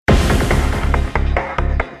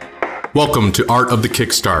Welcome to Art of the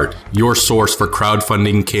Kickstart, your source for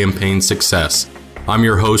crowdfunding campaign success. I'm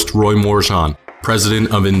your host, Roy Morjan,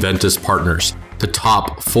 president of Inventus Partners, the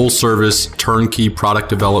top full-service turnkey product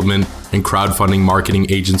development and crowdfunding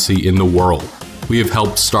marketing agency in the world. We have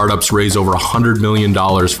helped startups raise over $100 million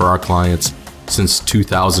for our clients since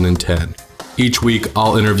 2010. Each week,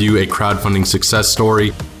 I'll interview a crowdfunding success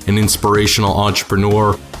story, an inspirational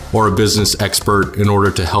entrepreneur, or a business expert in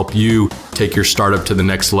order to help you take your startup to the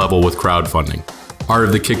next level with crowdfunding. Art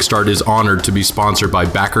of the Kickstart is honored to be sponsored by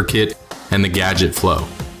BackerKit and the Gadget Flow.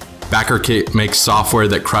 BackerKit makes software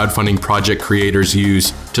that crowdfunding project creators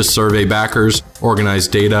use to survey backers, organize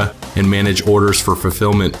data, and manage orders for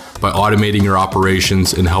fulfillment by automating your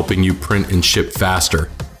operations and helping you print and ship faster.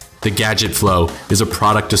 The Gadget Flow is a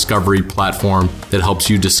product discovery platform that helps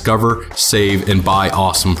you discover, save, and buy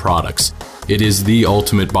awesome products. It is the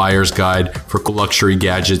ultimate buyer's guide for luxury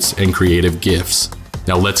gadgets and creative gifts.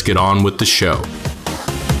 Now let's get on with the show.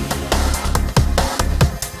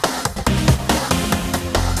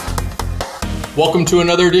 Welcome to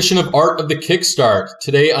another edition of Art of the Kickstart.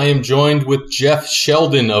 Today I am joined with Jeff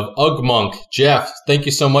Sheldon of UGMonk. Jeff, thank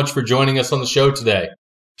you so much for joining us on the show today.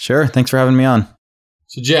 Sure, thanks for having me on.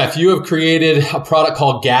 So Jeff, you have created a product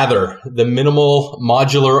called Gather, the minimal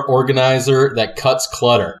modular organizer that cuts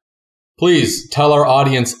clutter. Please tell our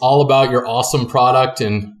audience all about your awesome product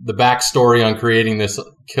and the backstory on creating this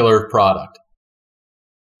killer product.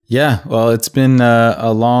 Yeah, well, it's been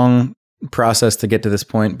a long process to get to this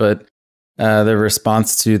point, but the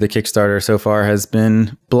response to the Kickstarter so far has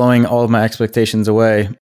been blowing all of my expectations away.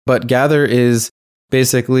 But Gather is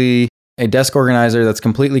basically a desk organizer that's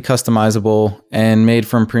completely customizable and made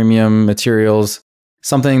from premium materials.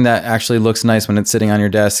 Something that actually looks nice when it's sitting on your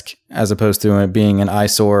desk, as opposed to it being an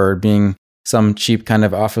eyesore or being some cheap kind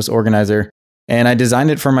of office organizer. And I designed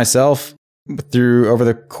it for myself over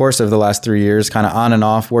the course of the last 3 years, kind of on and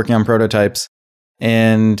off, working on prototypes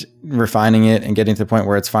and refining it and getting to the point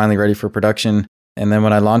where it's finally ready for production. And then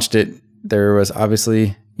when I launched it, there was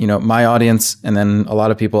obviously, my audience and then a lot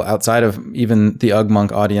of people outside of even the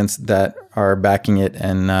UGMonk audience that are backing it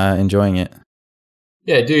and enjoying it.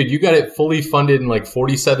 Yeah, dude, you got it fully funded in like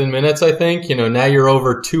 47 minutes, I think. Now you're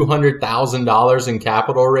over $200,000 in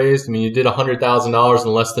capital raised. I mean, you did $100,000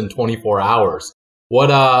 in less than 24 hours.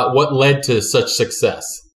 What led to such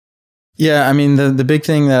success? Yeah, I mean, the big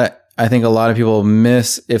thing that I think a lot of people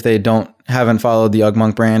miss if they haven't followed the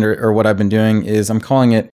UGMonk brand or what I've been doing is I'm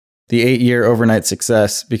calling it the 8-year overnight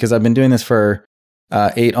success, because I've been doing this for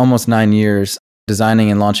almost 9 years, designing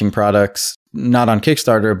and launching products, not on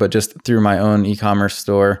Kickstarter, but just through my own e-commerce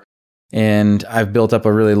store. And I've built up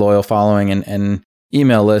a really loyal following and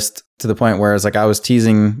email list to the point where it's like I was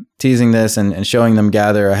teasing this and showing them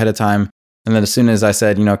Gather ahead of time. And then as soon as I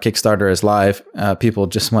said, Kickstarter is live, people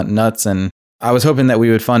just went nuts. And I was hoping that we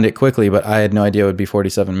would fund it quickly, but I had no idea it would be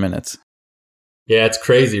 47 minutes. Yeah, it's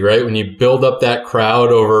crazy, right? When you build up that crowd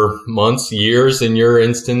over months, years in your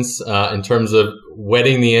instance, in terms of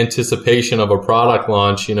whetting the anticipation of a product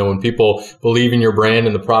launch, when people believe in your brand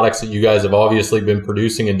and the products that you guys have obviously been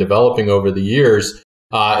producing and developing over the years,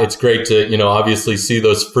 it's great to, obviously see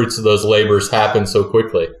those fruits of those labors happen so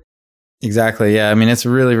quickly. Exactly. Yeah. I mean, it's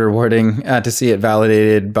really rewarding to see it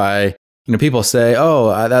validated by, people say, oh,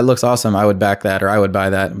 that looks awesome. I would back that or I would buy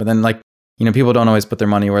that. But then people don't always put their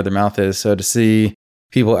money where their mouth is. So to see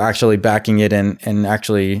people actually backing it and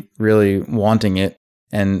actually really wanting it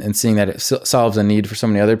and seeing that it solves a need for so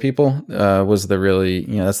many other people was the really,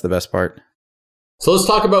 that's the best part. So let's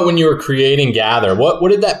talk about when you were creating Gather. What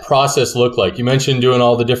did that process look like? You mentioned doing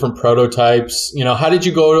all the different prototypes. How did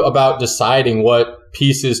you go about deciding what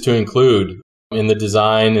pieces to include in the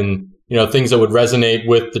design and, things that would resonate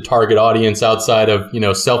with the target audience outside of,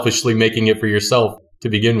 selfishly making it for yourself to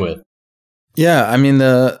begin with? Yeah, I mean,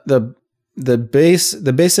 the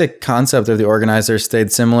basic concept of the organizer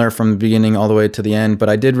stayed similar from the beginning all the way to the end, but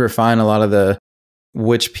I did refine a lot of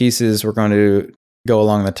which pieces were going to go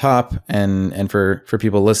along the top. And for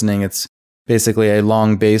people listening, it's basically a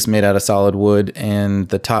long base made out of solid wood, and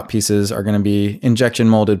the top pieces are going to be injection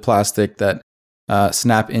molded plastic that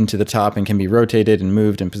snap into the top and can be rotated and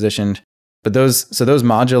moved and positioned. But those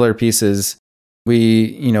modular pieces,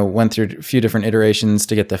 we, went through a few different iterations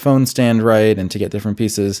to get the phone stand right and to get different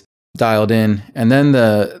pieces dialed in. And then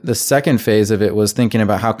the second phase of it was thinking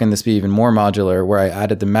about how can this be even more modular, where I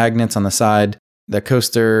added the magnets on the side, the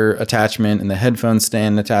coaster attachment, and the headphone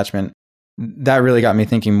stand attachment. That really got me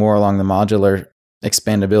thinking more along the modular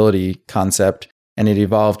expandability concept. And it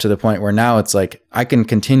evolved to the point where now it's like I can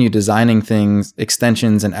continue designing things,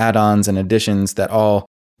 extensions and add-ons and additions that all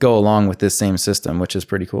go along with this same system, which is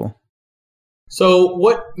pretty cool. So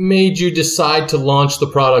what made you decide to launch the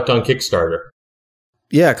product on Kickstarter?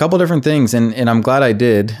 Yeah, a couple different things. And I'm glad I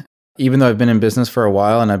did. Even though I've been in business for a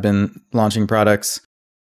while and I've been launching products,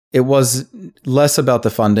 it was less about the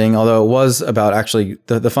funding, although it was about actually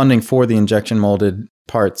the funding for the injection molded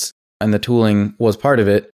parts, and the tooling was part of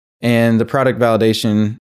it. And the product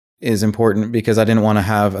validation is important because I didn't want to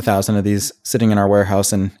have 1,000 of these sitting in our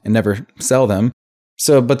warehouse and never sell them.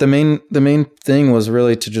 So, but the main thing was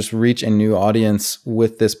really to just reach a new audience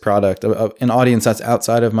with this product, an audience that's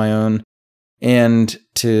outside of my own, and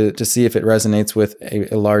to see if it resonates with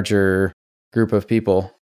a larger group of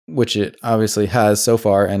people, which it obviously has so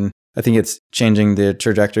far. And I think it's changing the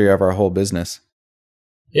trajectory of our whole business.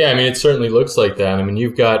 Yeah, I mean, it certainly looks like that. I mean,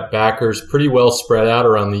 you've got backers pretty well spread out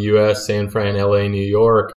around the U.S., San Fran, L.A., New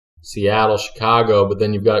York, Seattle, Chicago, but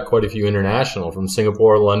then you've got quite a few international from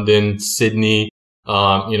Singapore, London, Sydney,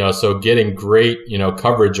 so getting great,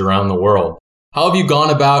 coverage around the world. How have you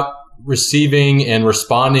gone about receiving and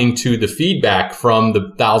responding to the feedback from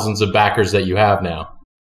the thousands of backers that you have now?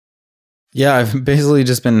 Yeah, I've basically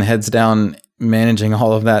just been heads down managing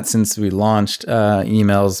all of that since we launched,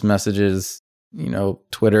 emails, messages,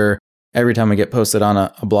 Twitter. Every time we get posted on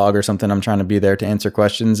a blog or something, I'm trying to be there to answer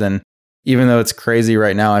questions. And even though it's crazy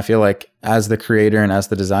right now, I feel like as the creator and as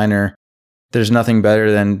the designer, there's nothing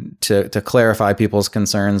better than to clarify people's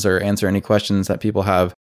concerns or answer any questions that people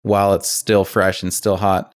have while it's still fresh and still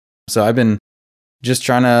hot. So I've been just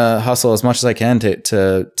trying to hustle as much as I can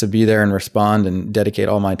to be there and respond and dedicate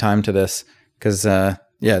all my time to this because,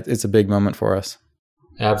 it's a big moment for us.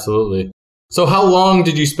 Absolutely. So how long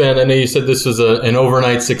did you spend? I know you said this was an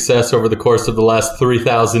overnight success over the course of the last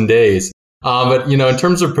 3,000 days. But, in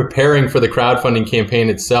terms of preparing for the crowdfunding campaign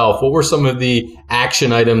itself, what were some of the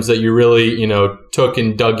action items that you really, took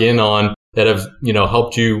and dug in on that have,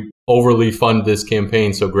 helped you overly fund this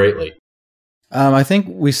campaign so greatly? I think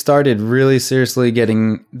we started really seriously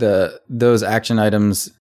getting those action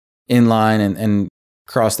items in line and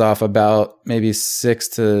crossed off about maybe 6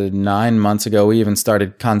 to 9 months ago. We even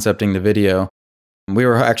started concepting the video. We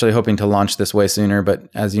were actually hoping to launch this way sooner, but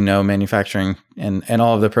as you know, manufacturing and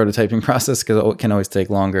all of the prototyping process can always take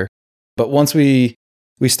longer. But once we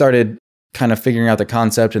started kind of figuring out the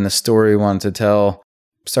concept and the story we wanted to tell,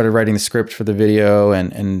 started writing the script for the video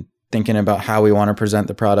and thinking about how we want to present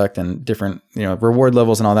the product and different, reward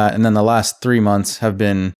levels and all that. And then the last 3 months have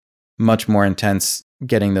been much more intense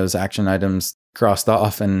getting those action items crossed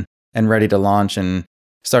off and ready to launch and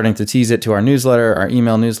starting to tease it to our newsletter, our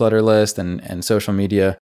email newsletter list and social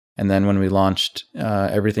media. And then when we launched,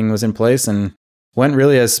 everything was in place and went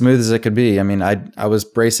really as smooth as it could be. I mean, I was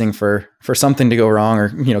bracing for something to go wrong or,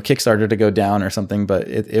 Kickstarter to go down or something, but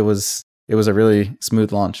it was a really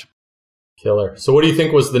smooth launch. Killer. So what do you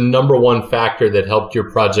think was the number one factor that helped your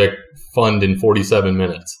project fund in 47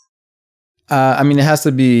 minutes? It has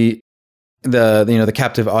to be the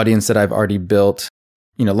captive audience that I've already built.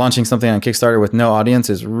 Launching something on Kickstarter with no audience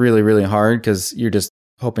is really, really hard because you're just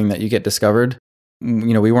hoping that you get discovered.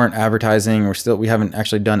 We weren't advertising. We haven't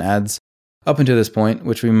actually done ads up until this point,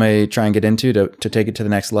 which we may try and get into to take it to the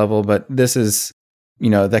next level. But this is,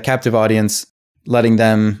 the captive audience, letting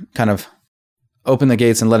them kind of open the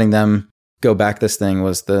gates and letting them go back this thing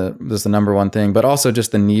was the number one thing, but also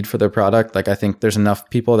just the need for the product. Like I think there's enough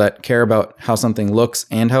people that care about how something looks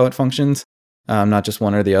and how it functions, not just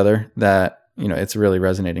one or the other, that, it's really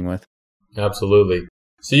resonating with. Absolutely.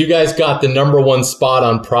 So you guys got the number one spot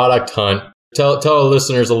on Product Hunt. Tell our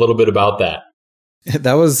listeners a little bit about that.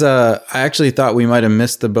 That was, I actually thought we might have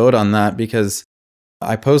missed the boat on that because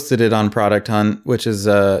I posted it on Product Hunt, which is,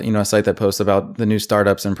 a site that posts about the new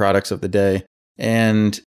startups and products of the day.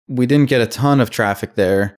 And we didn't get a ton of traffic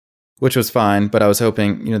there, which was fine. But I was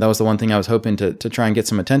hoping, that was the one thing I was hoping to try and get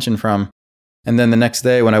some attention from. And then the next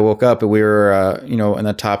day when I woke up, we were, in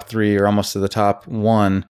the top 3 or almost to the top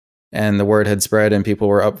 1. And the word had spread and people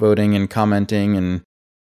were upvoting and commenting. And,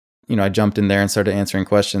 I jumped in there and started answering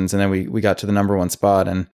questions. And then we got to the number 1 spot.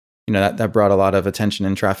 And, that brought a lot of attention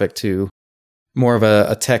and traffic to more of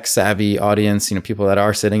a tech savvy audience, people that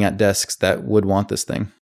are sitting at desks that would want this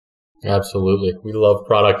thing. Absolutely. We love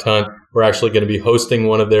Product Hunt. We're actually going to be hosting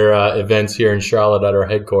one of their events here in Charlotte at our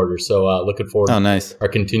headquarters. So looking forward to our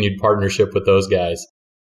continued partnership with those guys.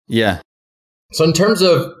 Yeah. So in terms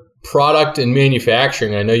of product and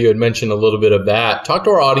manufacturing, I know you had mentioned a little bit of that. Talk to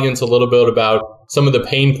our audience a little bit about some of the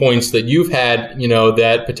pain points that you've had,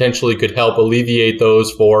 that potentially could help alleviate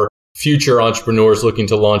those for future entrepreneurs looking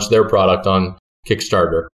to launch their product on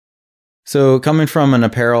Kickstarter. So coming from an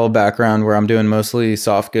apparel background where I'm doing mostly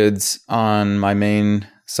soft goods on my main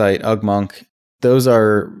site, UGMonk, those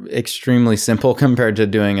are extremely simple compared to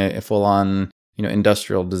doing a full-on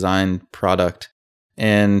industrial design product.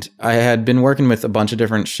 And I had been working with a bunch of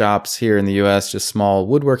different shops here in the US, just small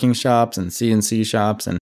woodworking shops and CNC shops.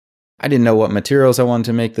 And I didn't know what materials I wanted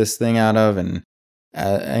to make this thing out of. And,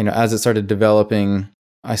 as it started developing,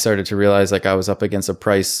 I started to realize like I was up against a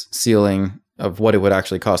price ceiling of what it would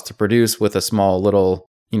actually cost to produce with a small little,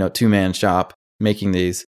 2-man shop making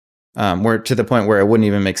these. We're to the point where it wouldn't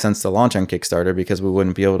even make sense to launch on Kickstarter because we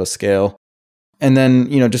wouldn't be able to scale. And then,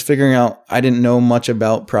 just figuring out, I didn't know much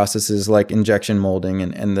about processes like injection molding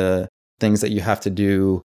and the things that you have to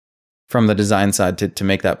do from the design side to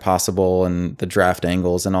make that possible, and the draft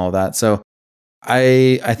angles and all that. So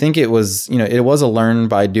I think it was, it was a learn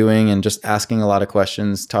by doing and just asking a lot of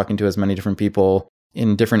questions, talking to as many different people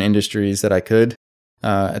in different industries that I could.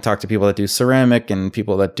 I talked to people that do ceramic and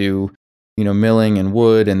people that do, milling and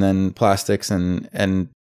wood and then plastics. And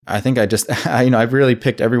I think I've really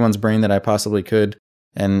picked everyone's brain that I possibly could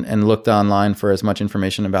and looked online for as much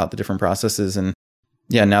information about the different processes. And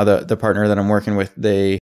yeah, now the partner that I'm working with,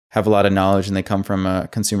 they have a lot of knowledge and they come from a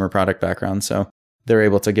consumer product background. So they're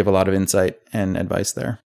able to give a lot of insight and advice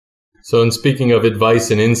there. So, in speaking of advice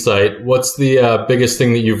and insight, what's the biggest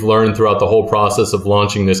thing that you've learned throughout the whole process of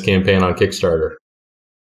launching this campaign on Kickstarter?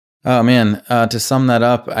 Oh man, to sum that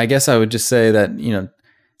up, I guess I would just say that,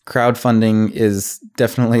 crowdfunding is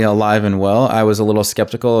definitely alive and well. I was a little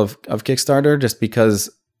skeptical of Kickstarter just because,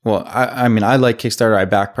 well, I like Kickstarter. I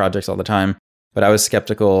back projects all the time, but I was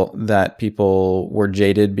skeptical that people were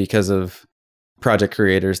jaded because of project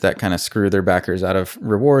creators that kind of screw their backers out of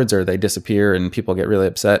rewards, or they disappear and people get really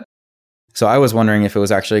upset. So I was wondering if it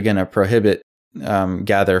was actually going to prohibit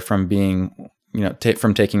Gather from being,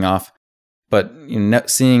 from taking off. But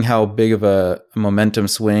seeing how big of a momentum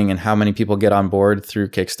swing and how many people get on board through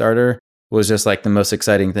Kickstarter was just like the most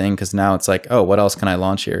exciting thing, because now it's like, oh, what else can I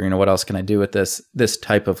launch here? What else can I do with this? This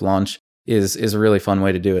type of launch is a really fun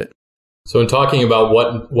way to do it. So in talking about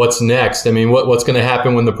what's next, what's going to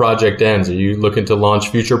happen when the project ends? Are you looking to launch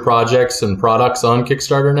future projects and products on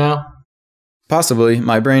Kickstarter now? Possibly.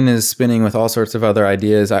 My brain is spinning with all sorts of other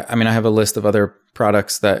ideas. I have a list of other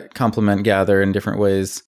products that complement Gather in different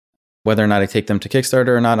ways. Whether or not I take them to Kickstarter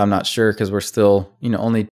or not, I'm not sure, because we're still,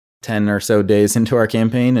 only 10 or so days into our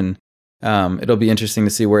campaign, and it'll be interesting to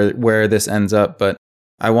see where this ends up. But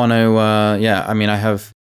I want to, I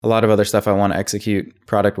have a lot of other stuff I want to execute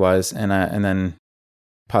product-wise, and then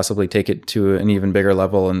possibly take it to an even bigger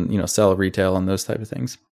level and, sell retail and those type of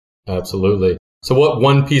things. Absolutely. So what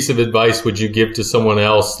one piece of advice would you give to someone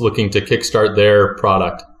else looking to kickstart their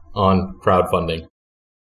product on crowdfunding?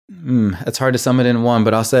 It's hard to sum it in one,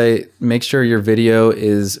 but I'll say make sure your video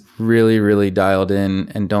is really, really dialed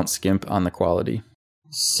in and don't skimp on the quality.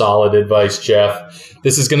 Solid advice, Jeff.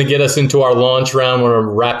 This is going to get us into our launch round. We're going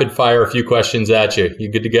to rapid fire a few questions at you.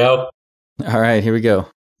 You good to go? All right, here we go.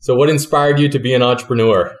 So what inspired you to be an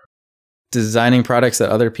entrepreneur? Designing products that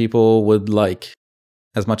other people would like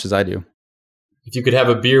as much as I do. If you could have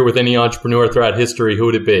a beer with any entrepreneur throughout history, who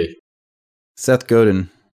would it be? Seth Godin.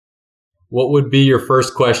 What would be your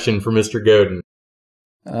first question for Mr. Godin?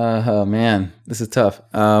 Oh man, this is tough.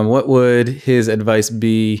 What would his advice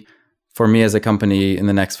be for me as a company in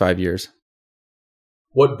the next 5 years?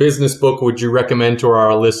 What business book would you recommend to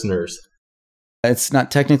our listeners? It's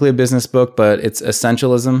not technically a business book, but it's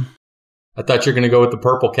Essentialism. I thought you were going to go with The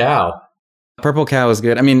Purple Cow. Purple Cow is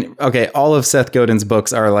good. Okay, all of Seth Godin's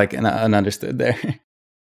books are like an understood there.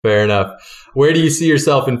 Fair enough. Where do you see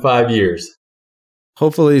yourself in 5 years?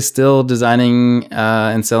 Hopefully still designing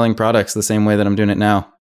and selling products the same way that I'm doing it now.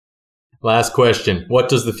 Last question. What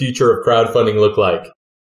does the future of crowdfunding look like?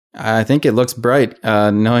 I think it looks bright.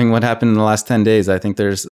 Knowing what happened in the last 10 days, I think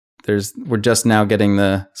we're just now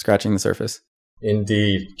scratching the surface.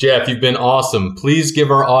 Indeed. Jeff, you've been awesome. Please give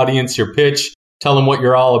our audience your pitch. Tell them what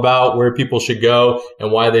you're all about, where people should go,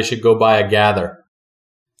 and why they should go buy a Gather.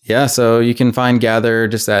 Yeah, so you can find Gather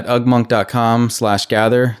just at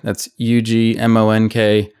ugmonk.com/gather. That's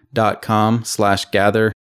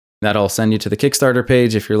UGMONK.com/gather. That'll send you to the Kickstarter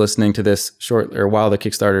page if you're listening to this while the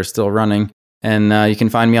Kickstarter is still running. And you can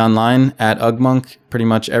find me online at ugmonk, pretty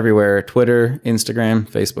much everywhere: Twitter, Instagram,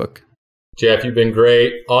 Facebook. Jeff, you've been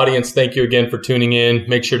great. Audience, thank you again for tuning in.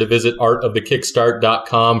 Make sure to visit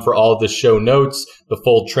artofthekickstart.com for all of the show notes, the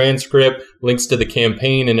full transcript, links to the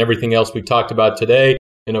campaign, and everything else we talked about today.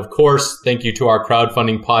 And of course, thank you to our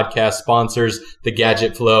crowdfunding podcast sponsors, The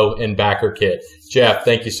Gadget Flow and Backer Kit. Jeff,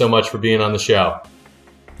 thank you so much for being on the show.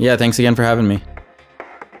 Yeah, thanks again for having me.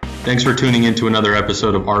 Thanks for tuning in to another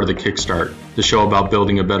episode of Art of the Kickstart, the show about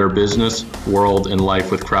building a better business, world, and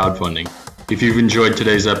life with crowdfunding. If you've enjoyed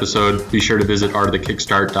today's episode, be sure to visit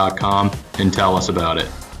artofthekickstart.com and tell us about it.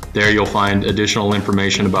 There you'll find additional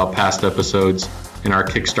information about past episodes and our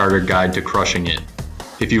Kickstarter guide to crushing it.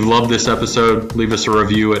 If you loved this episode, leave us a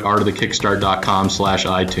review at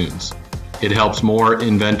artofthekickstart.com/iTunes. It helps more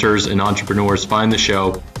inventors and entrepreneurs find the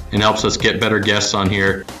show and helps us get better guests on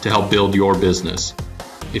here to help build your business.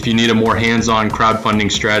 If you need a more hands-on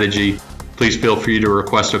crowdfunding strategy, please feel free to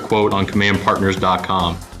request a quote on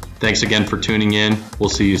commandpartners.com. Thanks again for tuning in. We'll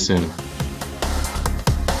see you soon.